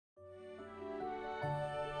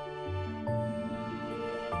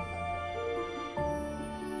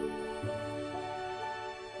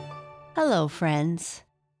Hello, friends,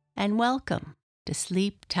 and welcome to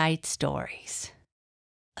Sleep Tight Stories,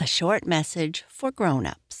 a short message for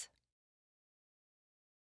grown-ups.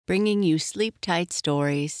 Bringing you Sleep Tight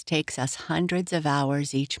Stories takes us hundreds of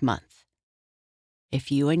hours each month.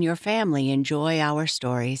 If you and your family enjoy our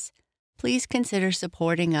stories, please consider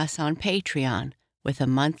supporting us on Patreon with a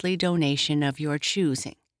monthly donation of your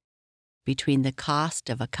choosing, between the cost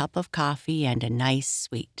of a cup of coffee and a nice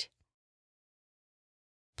sweet.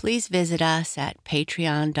 Please visit us at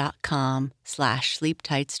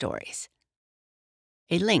patreon.com/sleeptightstories.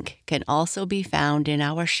 A link can also be found in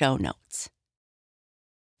our show notes.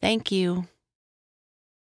 Thank you.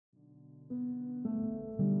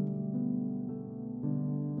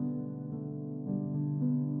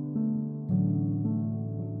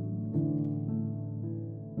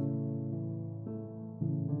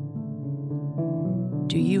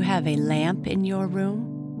 Do you have a lamp in your room?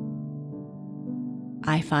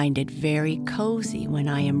 I find it very cozy when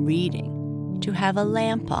I am reading to have a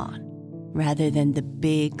lamp on rather than the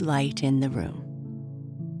big light in the room.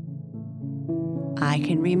 I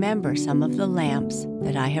can remember some of the lamps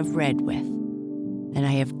that I have read with, and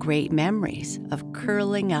I have great memories of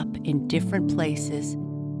curling up in different places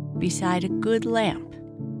beside a good lamp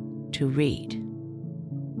to read.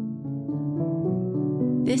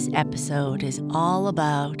 This episode is all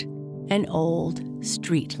about an old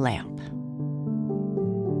street lamp.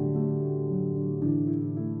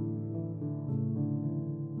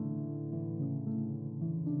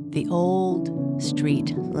 The old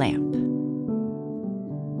street lamp.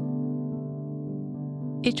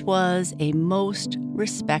 It was a most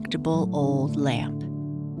respectable old lamp,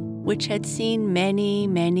 which had seen many,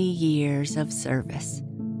 many years of service,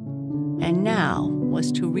 and now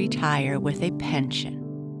was to retire with a pension.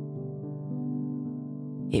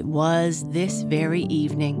 It was this very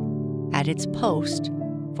evening at its post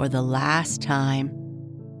for the last time,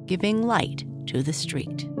 giving light to the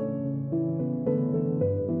street.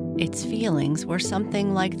 Its feelings were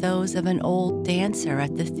something like those of an old dancer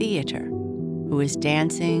at the theater who is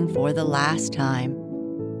dancing for the last time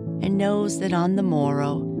and knows that on the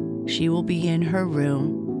morrow she will be in her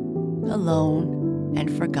room, alone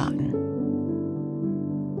and forgotten.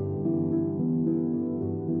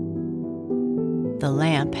 The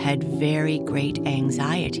lamp had very great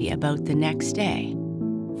anxiety about the next day,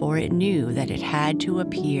 for it knew that it had to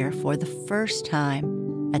appear for the first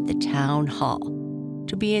time at the town hall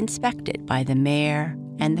to be inspected by the mayor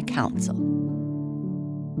and the council,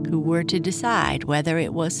 who were to decide whether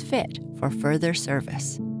it was fit for further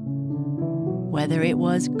service, whether it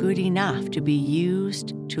was good enough to be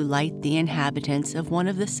used to light the inhabitants of one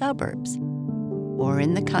of the suburbs, or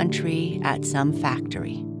in the country at some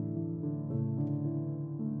factory.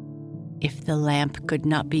 If the lamp could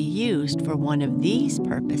not be used for one of these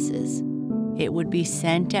purposes, it would be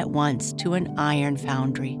sent at once to an iron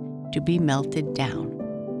foundry to be melted down.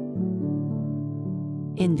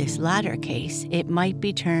 In this latter case, it might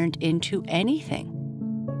be turned into anything,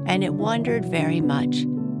 and it wondered very much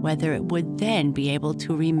whether it would then be able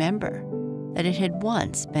to remember that it had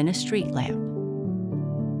once been a street lamp.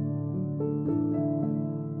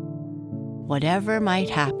 Whatever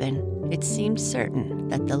might happen, it seemed certain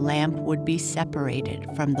that the lamp would be separated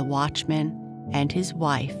from the watchman and his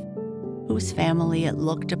wife, whose family it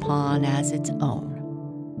looked upon as its own.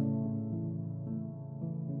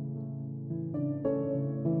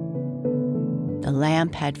 The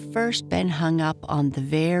lamp had first been hung up on the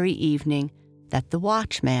very evening that the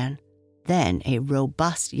watchman, then a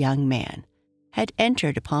robust young man, had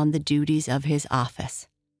entered upon the duties of his office.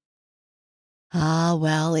 Ah,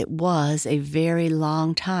 well, it was a very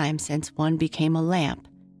long time since one became a lamp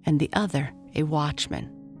and the other a watchman.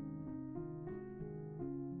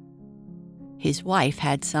 His wife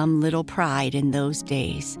had some little pride in those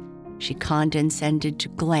days. She condescended to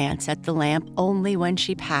glance at the lamp only when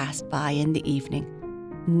she passed by in the evening,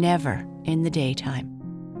 never in the daytime.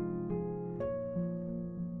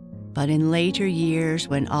 But in later years,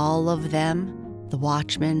 when all of them, the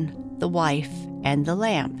watchman, the wife, and the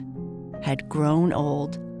lamp, had grown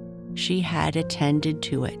old, she had attended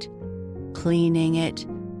to it, cleaning it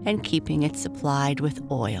and keeping it supplied with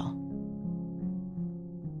oil.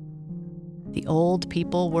 The old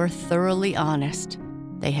people were thoroughly honest.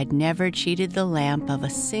 They had never cheated the lamp of a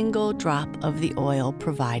single drop of the oil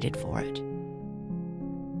provided for it.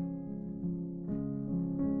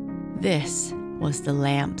 This was the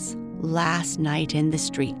lamp's last night in the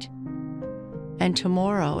street, and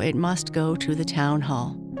tomorrow it must go to the town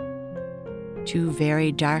hall. Two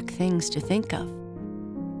very dark things to think of.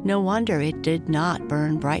 No wonder it did not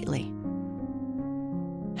burn brightly.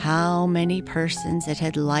 how many persons it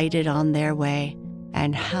had lighted on their way,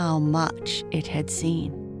 and how much it had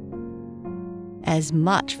seen. As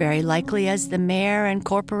much, very likely, as the mayor and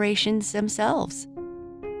corporations themselves.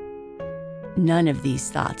 None of these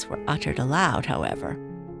thoughts were uttered aloud, however,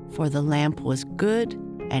 for the lamp was good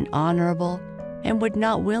and honorable and would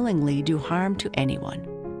not willingly do harm to anyone,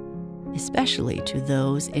 especially to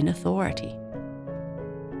those in authority.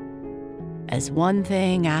 As one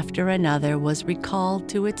thing after another was recalled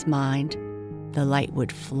to its mind, the light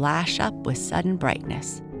would flash up with sudden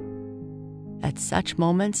brightness. At such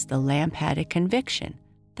moments, the lamp had a conviction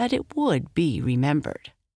that it would be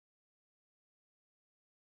remembered.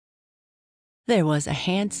 There was a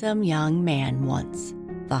handsome young man once,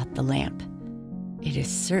 thought the lamp. It is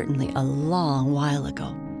certainly a long while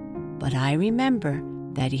ago, but I remember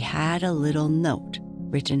that he had a little note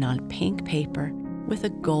written on pink paper with a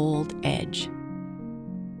gold edge.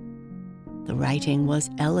 The writing was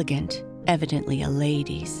elegant, evidently a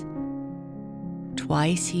lady's.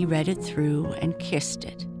 Twice he read it through and kissed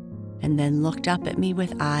it, and then looked up at me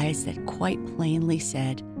with eyes that quite plainly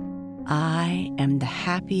said, "I am the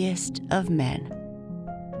happiest of men."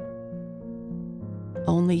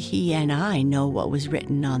 Only he and I know what was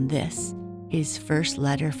written on this, his first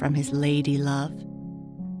letter from his lady love.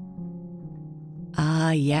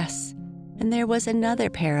 Ah, yes, and there was another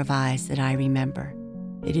pair of eyes that I remember.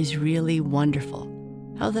 It is really wonderful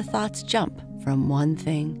how the thoughts jump from one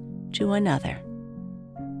thing to another.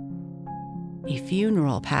 A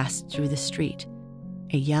funeral passed through the street.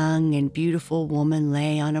 A young and beautiful woman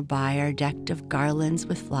lay on a bier decked of garlands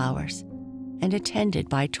with flowers and attended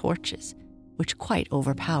by torches, which quite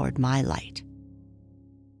overpowered my light.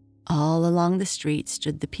 All along the street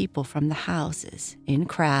stood the people from the houses, in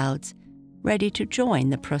crowds, ready to join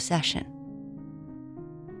the procession.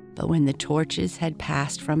 But when the torches had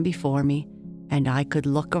passed from before me and I could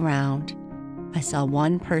look around, I saw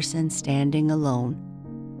one person standing alone,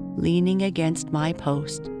 leaning against my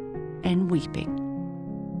post and weeping.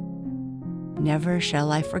 Never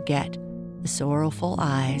shall I forget the sorrowful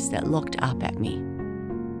eyes that looked up at me.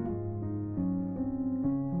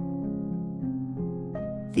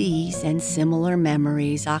 These and similar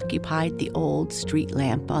memories occupied the old street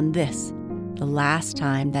lamp on this, the last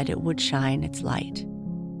time that it would shine its light.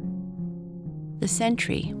 The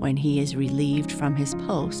sentry, when he is relieved from his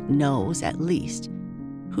post, knows at least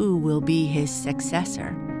who will be his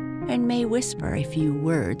successor and may whisper a few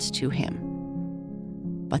words to him.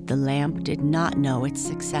 But the lamp did not know its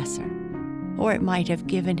successor, or it might have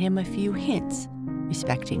given him a few hints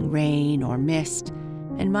respecting rain or mist,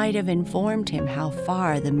 and might have informed him how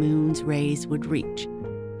far the moon's rays would reach,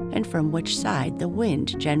 and from which side the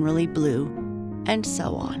wind generally blew, and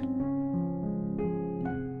so on.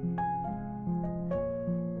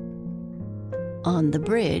 On the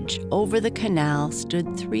bridge over the canal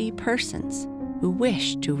stood 3 persons who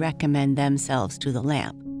wished to recommend themselves to the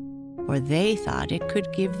lamp, for they thought it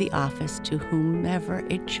could give the office to whomever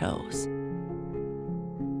it chose.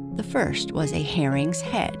 The first was a herring's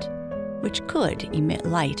head, which could emit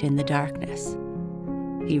light in the darkness.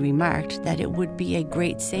 He remarked that it would be a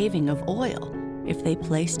great saving of oil if they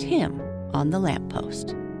placed him on the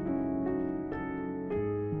lamppost.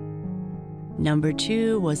 Number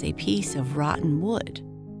 2 was a piece of rotten wood,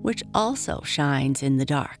 which also shines in the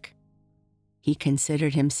dark. He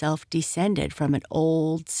considered himself descended from an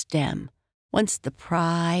old stem, once the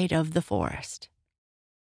pride of the forest.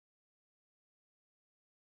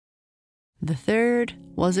 The third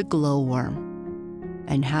was a glowworm,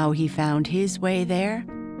 and how he found his way there,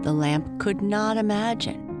 the lamp could not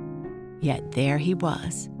imagine. Yet there he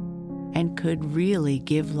was, and could really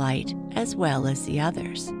give light as well as the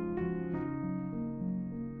others.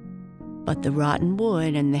 But the rotten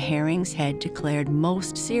wood and the herring's head declared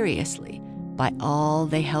most seriously, by all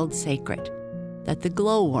they held sacred, that the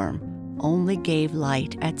glowworm only gave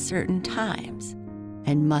light at certain times,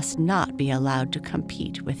 and must not be allowed to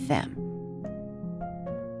compete with them.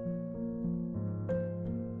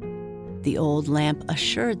 The old lamp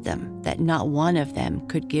assured them that not one of them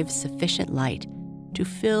could give sufficient light to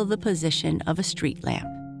fill the position of a street lamp.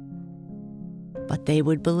 But they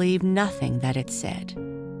would believe nothing that it said.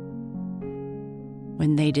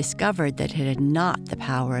 When they discovered that it had not the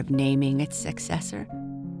power of naming its successor,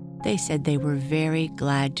 they said they were very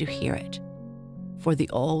glad to hear it, for the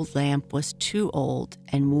old lamp was too old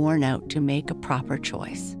and worn out to make a proper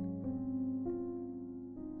choice.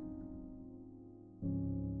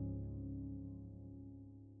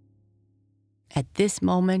 At this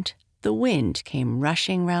moment, the wind came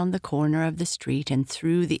rushing round the corner of the street and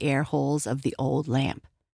through the air holes of the old lamp.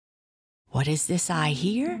 "What is this I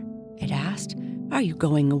hear?" it asked. "Are you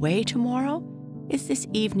going away tomorrow? Is this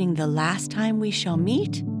evening the last time we shall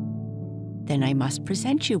meet? Then I must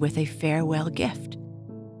present you with a farewell gift.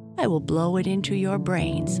 I will blow it into your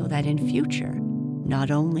brain so that in future,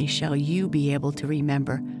 not only shall you be able to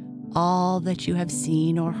remember all that you have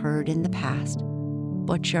seen or heard in the past,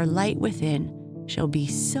 but your light within shall be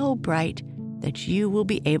so bright that you will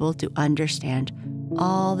be able to understand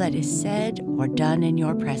all that is said or done in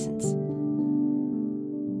your presence."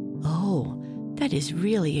 "Oh, that is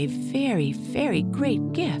really a very, very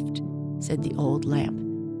great gift," said the old lamp.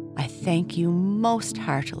 "I thank you most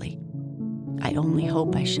heartily. I only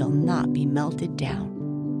hope I shall not be melted down."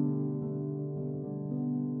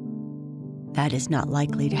 "That is not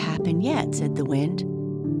likely to happen yet," said the wind.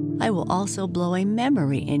 "I will also blow a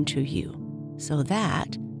memory into you, so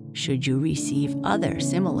that, should you receive other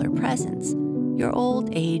similar presents, your old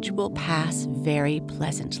age will pass very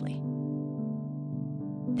pleasantly."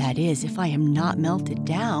 "That is, if I am not melted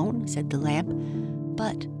down," said the lamp.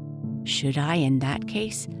 "But should I in that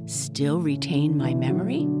case still retain my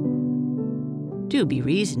memory?" "Do be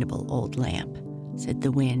reasonable, old lamp," said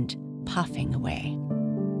the wind, puffing away.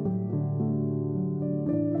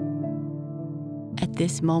 At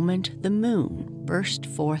this moment, the moon burst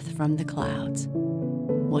forth from the clouds.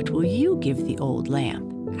 "What will you give the old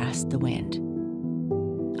lamp?" asked the wind.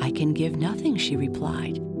 "I can give nothing," she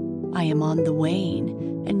replied. "I am on the wane,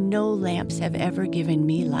 and no lamps have ever given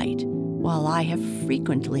me light, while I have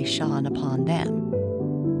frequently shone upon them."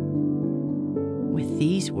 With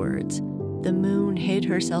these words, the moon hid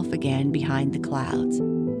herself again behind the clouds,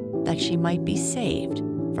 that she might be saved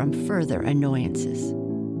from further annoyances.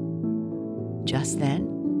 Just then,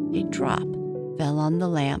 a drop fell on the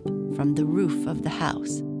lamp from the roof of the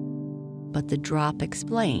house, but the drop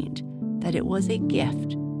explained that it was a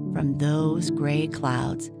gift from those gray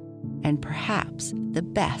clouds, and perhaps the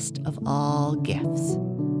best of all gifts.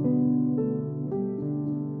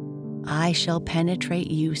 "I shall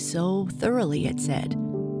penetrate you so thoroughly," it said,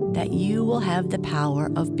 "that you will have the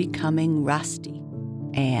power of becoming rusty,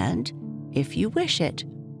 and, if you wish it,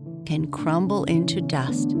 can crumble into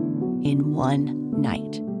dust in one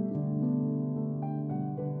night."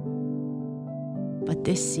 But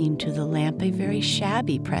this seemed to the lamp a very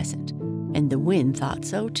shabby present, and the wind thought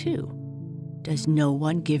so too. "Does no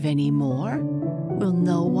one give any more? Will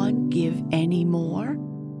no one give any more?"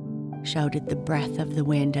 shouted the breath of the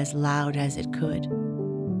wind as loud as it could.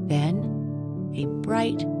 Then a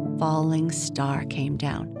bright falling star came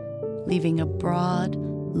down, leaving a broad,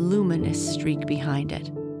 luminous streak behind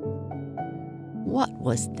it. "What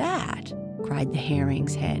was that?" cried the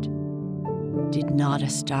herring's head. "Did not a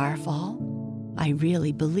star fall? I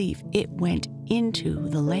really believe it went into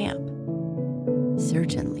the lamp."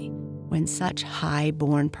 Certainly, when such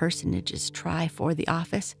high-born personages try for the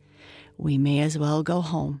office, we may as well go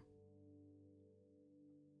home.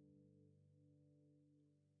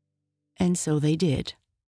 And so they did,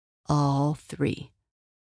 all three,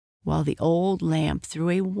 while the old lamp threw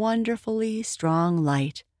a wonderfully strong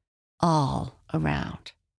light all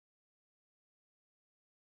around.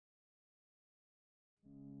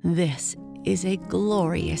 "This is a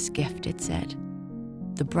glorious gift," it said.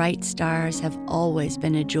 "The bright stars have always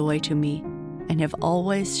been a joy to me, and have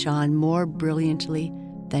always shone more brilliantly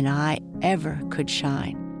than I ever could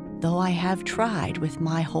shine, though I have tried with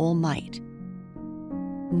my whole might.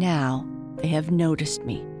 Now they have noticed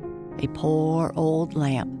me, a poor old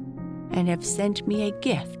lamp, and have sent me a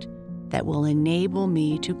gift that will enable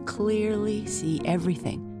me to clearly see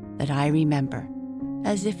everything that I remember,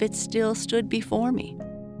 as if it still stood before me,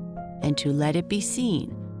 and to let it be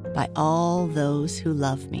seen by all those who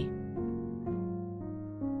love me.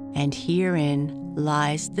 And herein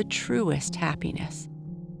lies the truest happiness,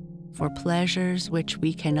 for pleasures which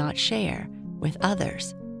we cannot share with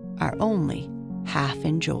others are only half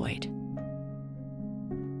enjoyed."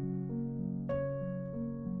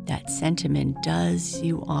 "That sentiment does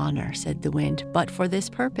you honor," said the wind, "but for this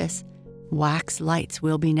purpose, wax lights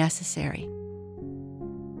will be necessary.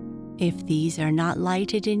 If these are not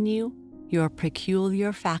lighted in you, your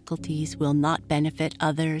peculiar faculties will not benefit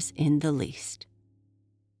others in the least.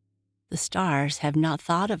 The stars have not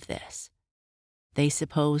thought of this. They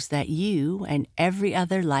suppose that you and every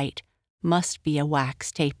other light must be a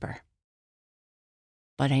wax taper.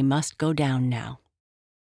 But I must go down now."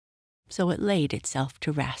 So it laid itself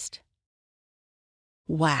to rest.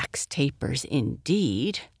 "Wax tapers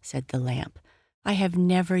indeed," said the lamp. "I have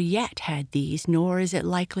never yet had these, nor is it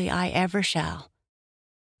likely I ever shall.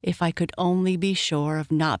 If I could only be sure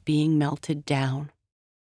of not being melted down."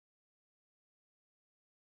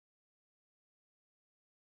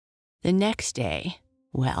 The next day,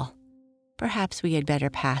 well, perhaps we had better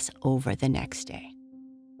pass over the next day.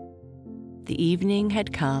 The evening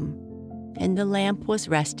had come, and the lamp was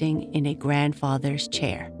resting in a grandfather's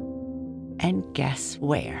chair. And guess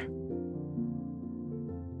where?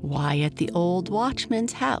 Why, at the old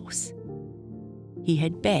watchman's house. He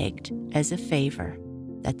had begged, as a favor,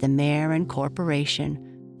 that the mayor and corporation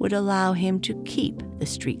would allow him to keep the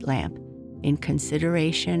street lamp in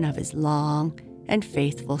consideration of his long and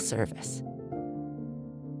faithful service,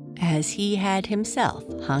 as he had himself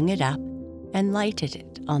hung it up and lighted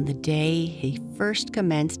it on the day he first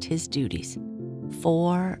commenced his duties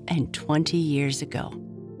 24 years ago.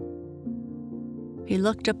 He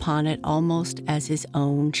looked upon it almost as his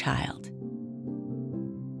own child.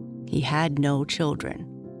 He had no children,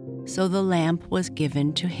 so the lamp was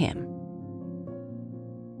given to him.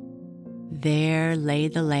 There lay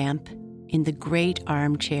the lamp in the great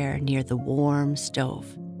armchair near the warm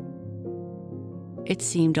stove. It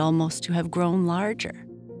seemed almost to have grown larger,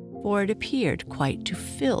 for it appeared quite to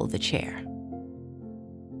fill the chair.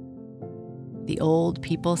 The old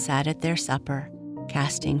people sat at their supper,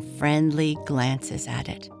 casting friendly glances at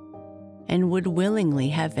it, and would willingly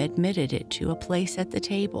have admitted it to a place at the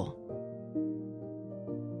table.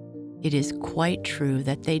 It is quite true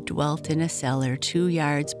that they dwelt in a cellar 2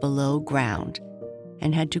 yards below ground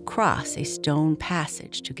and had to cross a stone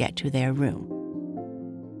passage to get to their room.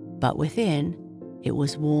 But within, it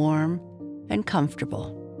was warm and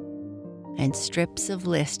comfortable, and strips of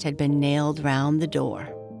list had been nailed round the door.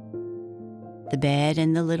 The bed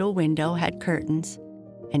and the little window had curtains,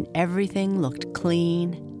 and everything looked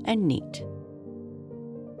clean and neat.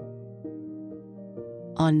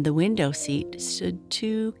 On the window seat stood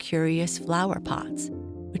 2 curious flower pots,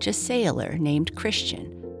 which a sailor named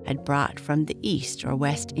Christian had brought from the East or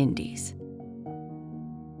West Indies.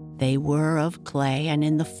 They were of clay and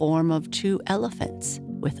in the form of 2 elephants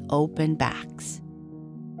with open backs.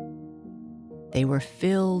 They were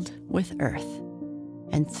filled with earth,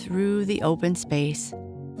 and through the open space,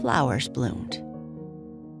 flowers bloomed.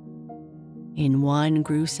 In one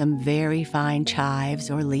grew some very fine chives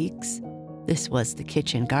or leeks. This was the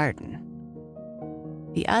kitchen garden.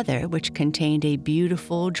 The other, which contained a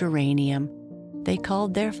beautiful geranium, they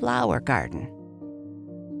called their flower garden.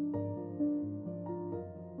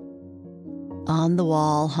 On the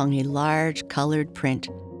wall hung a large colored print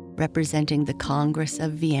representing the Congress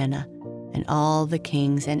of Vienna and all the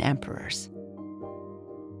kings and emperors.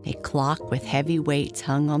 A clock with heavy weights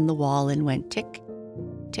hung on the wall and went tick,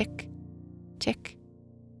 tick, tick.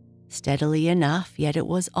 Steadily enough, yet it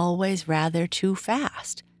was always rather too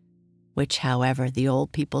fast, which, however, the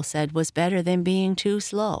old people said was better than being too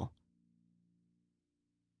slow.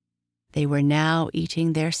 They were now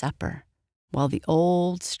eating their supper, while the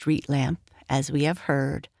old street lamp, as we have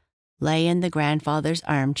heard, lay in the grandfather's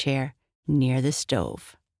armchair near the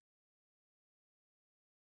stove.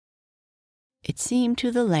 It seemed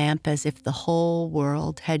to the lamp as if the whole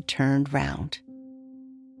world had turned round.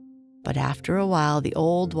 But after a while, the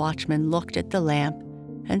old watchman looked at the lamp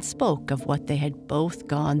and spoke of what they had both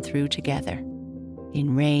gone through together,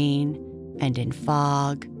 in rain and in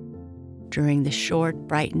fog, during the short,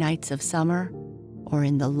 bright nights of summer, or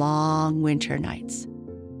in the long winter nights,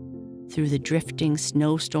 through the drifting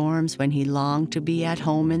snowstorms when he longed to be at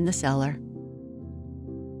home in the cellar.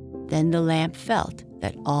 Then the lamp felt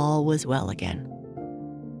that all was well again.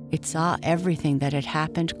 It saw everything that had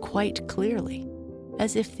happened quite clearly,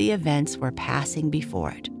 as if the events were passing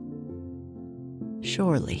before it.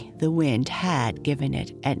 Surely the wind had given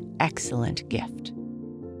it an excellent gift.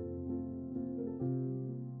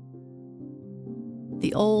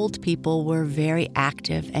 The old people were very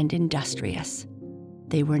active and industrious.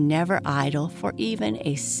 They were never idle for even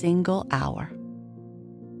a single hour.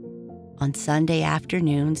 On Sunday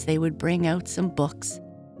afternoons, they would bring out some books,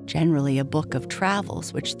 generally a book of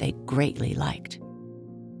travels, which they greatly liked.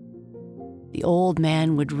 The old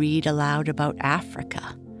man would read aloud about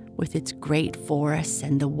Africa, with its great forests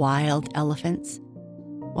and the wild elephants,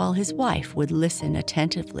 while his wife would listen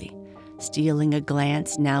attentively, stealing a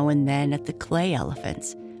glance now and then at the clay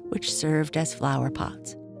elephants, which served as flower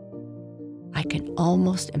pots. "I can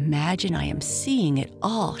almost imagine I am seeing it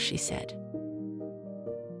all," she said.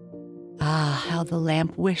 Ah, how the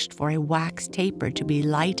lamp wished for a wax taper to be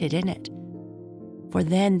lighted in it, for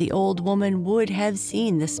then the old woman would have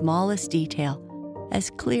seen the smallest detail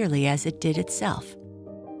as clearly as it did itself.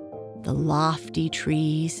 The lofty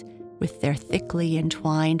trees, with their thickly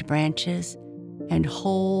entwined branches, and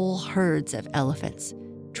whole herds of elephants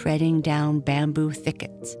treading down bamboo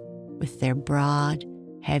thickets with their broad,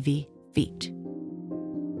 heavy feet.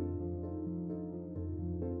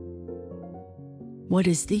 "What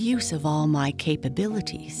is the use of all my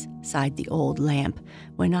capabilities," sighed the old lamp,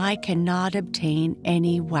 "when I cannot obtain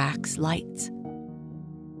any wax lights?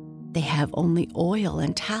 They have only oil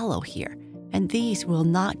and tallow here, and these will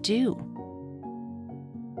not do."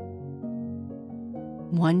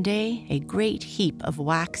 One day, a great heap of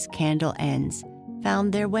wax candle ends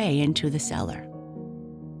found their way into the cellar.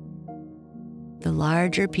 The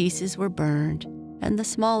larger pieces were burned, and the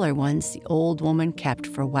smaller ones the old woman kept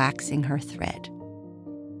for waxing her thread.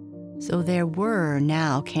 So there were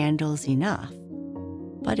now candles enough,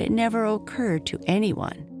 but it never occurred to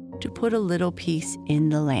anyone to put a little piece in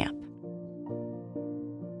the lamp.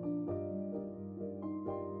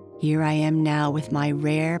 "Here I am now with my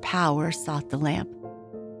rare powers," thought the lamp.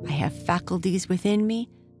 "I have faculties within me,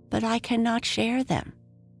 but I cannot share them.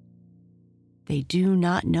 They do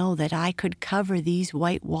not know that I could cover these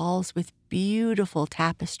white walls with beautiful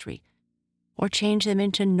tapestry, or change them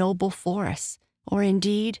into noble forests, or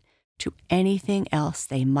indeed to anything else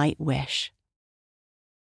they might wish."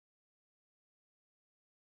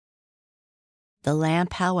 The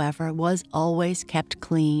lamp, however, was always kept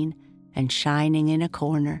clean and shining in a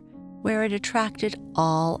corner where it attracted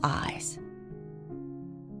all eyes.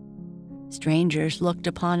 Strangers looked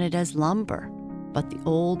upon it as lumber, but the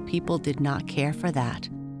old people did not care for that.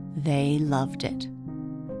 They loved it.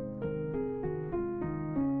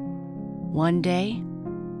 One day,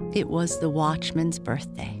 it was the watchman's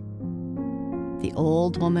birthday. The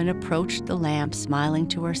old woman approached the lamp, smiling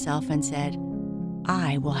to herself, and said,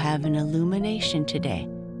 "I will have an illumination today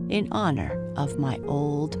in honor of my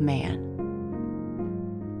old man."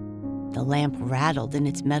 The lamp rattled in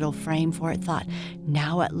its metal frame, for it thought,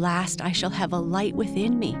 "Now at last I shall have a light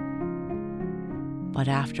within me." But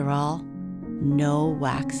after all, no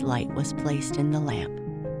wax light was placed in the lamp,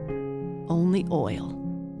 only oil,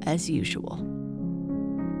 as usual.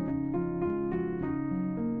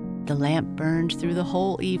 The lamp burned through the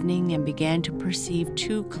whole evening and began to perceive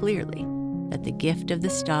too clearly that the gift of the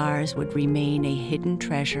stars would remain a hidden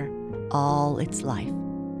treasure all its life.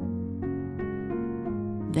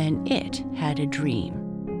 Then it had a dream,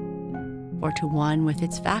 for to one with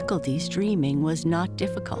its faculties, dreaming was not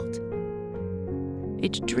difficult.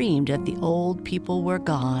 It dreamed that the old people were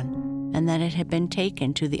gone and that it had been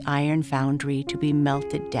taken to the iron foundry to be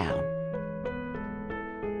melted down.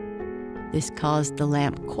 This caused the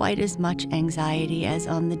lamp quite as much anxiety as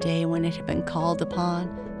on the day when it had been called upon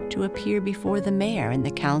to appear before the mayor and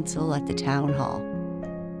the council at the town hall.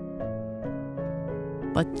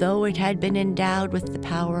 But though it had been endowed with the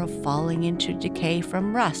power of falling into decay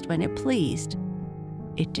from rust when it pleased,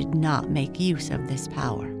 it did not make use of this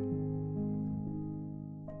power.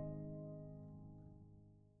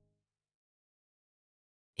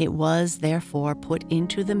 It was therefore put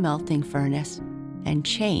into the melting furnace and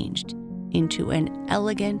changed into an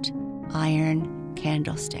elegant iron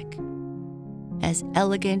candlestick, as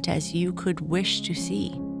elegant as you could wish to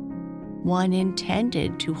see, one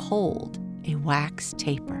intended to hold a wax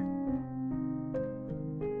taper.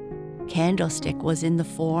 Candlestick was in the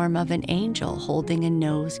form of an angel holding a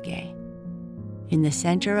nosegay, in the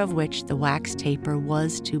center of which the wax taper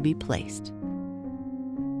was to be placed.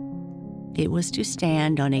 It was to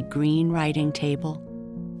stand on a green writing table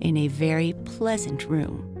in a very pleasant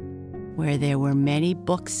room, where there were many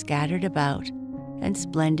books scattered about and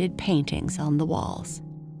splendid paintings on the walls.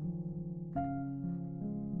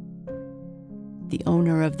 The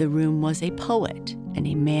owner of the room was a poet and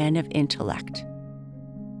a man of intellect.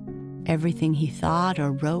 Everything he thought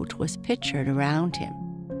or wrote was pictured around him.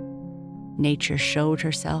 Nature showed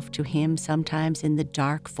herself to him sometimes in the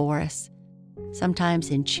dark forests,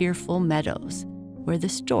 sometimes in cheerful meadows where the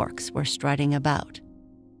storks were strutting about,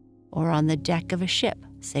 or on the deck of a ship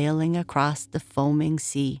sailing across the foaming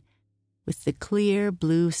sea with the clear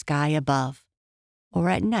blue sky above, or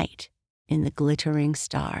at night in the glittering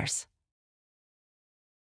stars.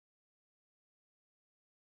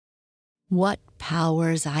 "What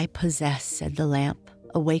powers I possess," said the lamp,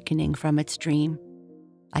 awakening from its dream.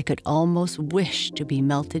 "I could almost wish to be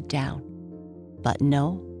melted down. But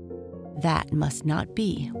no, that must not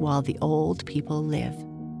be while the old people live.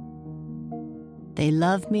 They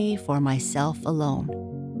love me for myself alone.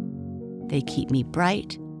 They keep me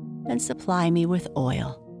bright and supply me with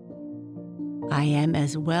oil. I am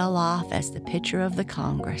as well off as the picture of the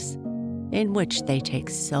Congress, in which they take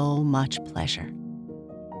so much pleasure."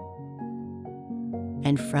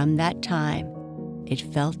 And from that time, it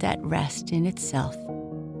felt at rest in itself,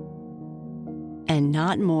 and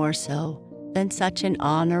not more so than such an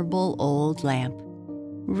honorable old lamp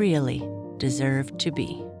really deserved to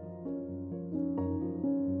be.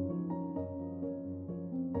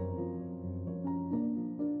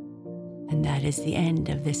 And that is the end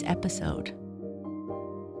of this episode.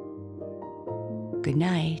 Good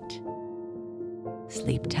night.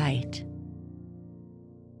 Sleep tight.